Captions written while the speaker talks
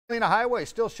The highway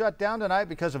still shut down tonight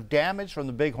because of damage from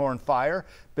the Bighorn fire.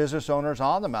 Business owners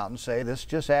on the mountain say this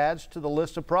just adds to the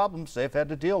list of problems they've had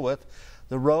to deal with.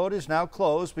 The road is now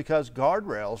closed because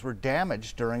guardrails were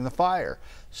damaged during the fire.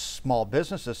 Small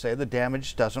businesses say the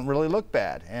damage doesn't really look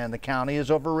bad and the county is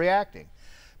overreacting.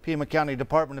 Pima County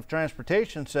Department of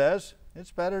Transportation says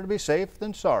it's better to be safe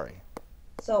than sorry.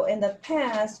 So in the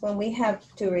past, when we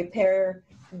have to repair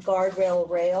guardrail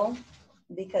rail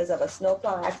because of a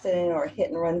snowplow accident or a hit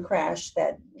and run crash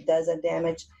that does a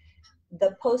damage,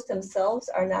 the posts themselves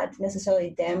are not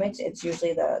necessarily damaged. It's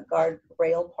usually the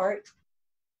guardrail part.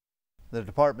 The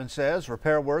department says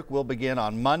repair work will begin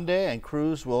on Monday and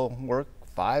crews will work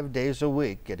 5 days a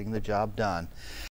week getting the job done.